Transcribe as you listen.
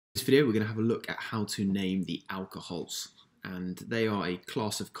In this video we're going to have a look at how to name the alcohols, and they are a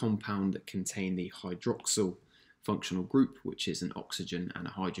class of compound that contain the hydroxyl functional group, which is an oxygen and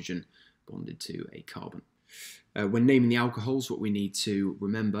a hydrogen bonded to a carbon. When naming the alcohols, what we need to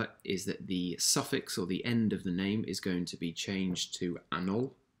remember is that the suffix or the end of the name is going to be changed to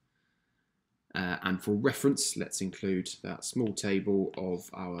anol. And for reference, let's include that small table of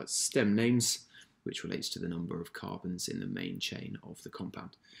our stem names, which relates to the number of carbons in the main chain of the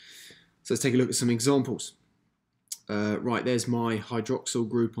compound. So let's take a look at some examples. Right, there's my hydroxyl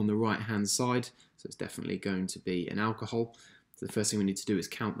group on the right hand side, so it's definitely going to be an alcohol. So the first thing we need to do is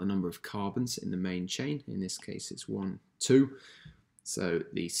count the number of carbons in the main chain. In this case it's 1, 2. So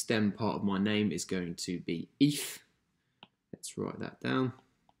the stem part of my name is going to be eth. Let's write that down.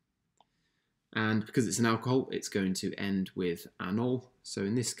 And because it's an alcohol, it's going to end with anol. So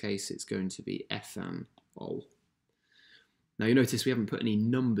in this case, it's going to be ethanol. Now you notice we haven't put any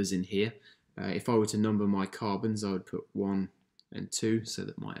numbers in here. If I were to number my carbons, I would put 1 and 2 so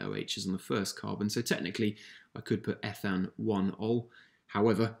that my OH is on the first carbon. So technically, I could put ethan1ol.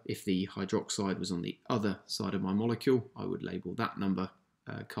 However, if the hydroxide was on the other side of my molecule, I would label that number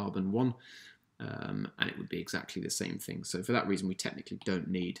carbon 1. And it would be exactly the same thing. So for that reason, we technically don't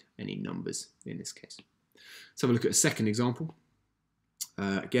need any numbers in this case. Let's have a look at a second example.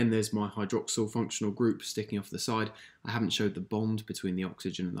 Again, there's my hydroxyl functional group sticking off the side. I haven't showed the bond between the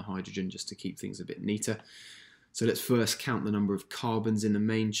oxygen and the hydrogen just to keep things a bit neater. So let's first count the number of carbons in the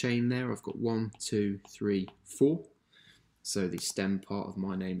main chain there. I've got 1, 2, 3, 4. So the stem part of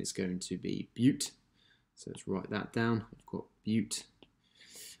my name is going to be bute. So let's write that down. I've got bute.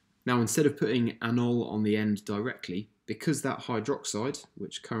 Now, instead of putting anol on the end directly, because that hydroxide,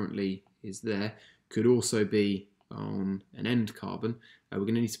 which currently is there, could also be on an end carbon, we're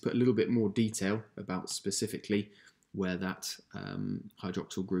going to need to put a little bit more detail about specifically where that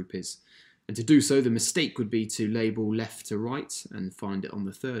hydroxyl group is. And to do so, the mistake would be to label left to right and find it on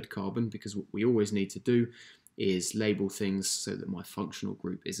the third carbon, because what we always need to do is label things so that my functional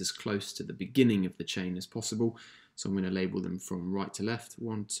group is as close to the beginning of the chain as possible. So I'm going to label them from right to left,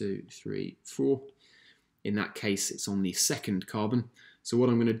 1, 2, 3, 4. In that case, it's on the second carbon. So what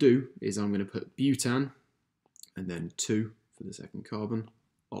I'm going to do is I'm going to put butan, and then 2 for the second carbon,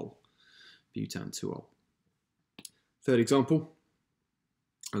 ol. Butan 2ol. Third example.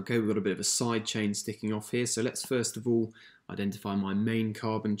 Okay, we've got a bit of a side chain sticking off here. So let's first of all identify my main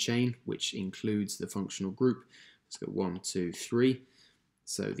carbon chain, which includes the functional group. Let's go 1, 2, 3.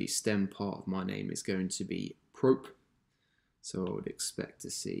 So the stem part of my name is going to be prop. So I would expect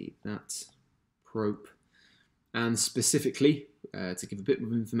to see that prop. And specifically, to give a bit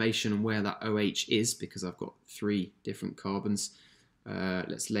more information on where that OH is, because I've got 3 different carbons,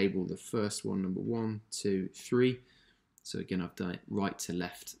 let's label the first one number 1, 2, 3. So again, I've done it right to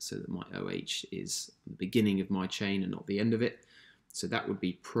left so that my OH is the beginning of my chain and not the end of it. So that would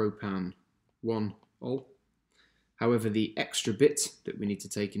be propan1ol. However, the extra bit that we need to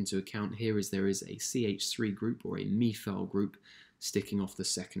take into account here is there is a CH3 group or a methyl group sticking off the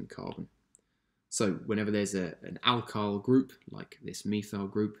second carbon. So whenever there's an alkyl group, like this methyl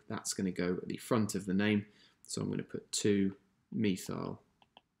group, that's going to go at the front of the name. So I'm going to put 2-methyl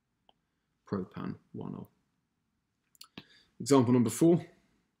propan1ol. Example number 4,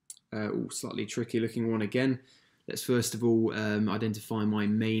 slightly tricky looking one again. Let's first of all identify my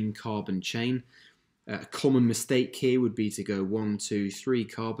main carbon chain. A common mistake here would be to go 1, 2, 3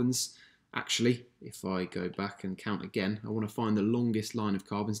 carbons. Actually, if I go back and count again, I want to find the longest line of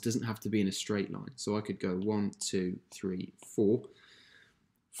carbons. It doesn't have to be in a straight line. So I could go 1, 2, 3, 4.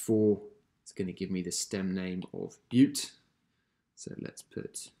 4 is going to give me the stem name of bute. So let's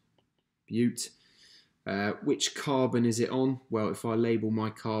put bute. Which carbon is it on? Well, if I label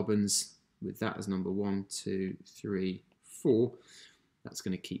my carbons with that as number 1, 2, 3, 4, that's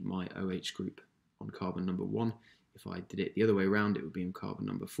going to keep my OH group on carbon number 1. If I did it the other way around, it would be on carbon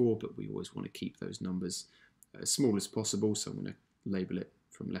number 4, but we always want to keep those numbers as small as possible, so I'm going to label it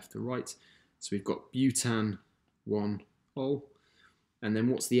from left to right. So we've got butan1ol, and then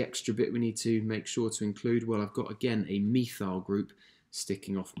what's the extra bit we need to make sure to include? Well, I've got, again, a methyl group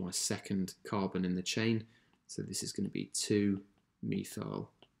sticking off my second carbon in the chain, so this is going to be 2-methyl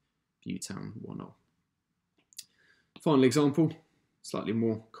butan1ol. Final example, slightly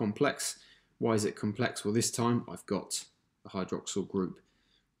more complex. Why is it complex? Well, this time I've got a hydroxyl group.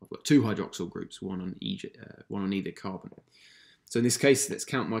 I've got 2 hydroxyl groups, one on either carbon. So in this case, let's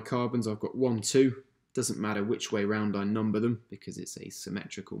count my carbons. I've got 1, 2. Doesn't matter which way round I number them because it's a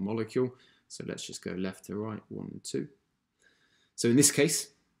symmetrical molecule. So let's just go left to right, 1 and 2. So in this case,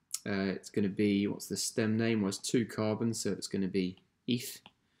 it's going to be, what's the stem name? Well, it's 2 carbons, so it's going to be eth.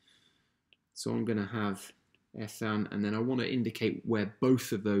 So I'm going to have ethan, and then I want to indicate where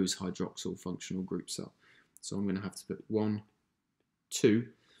both of those hydroxyl functional groups are. So I'm going to have to put 1, 2,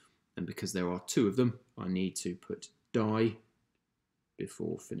 and because there are 2 of them, I need to put di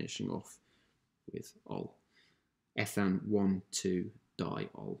before finishing off with ol. Ethan 1, 2,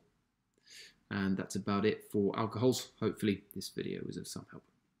 diol. And that's about it for alcohols. Hopefully this video was of some help.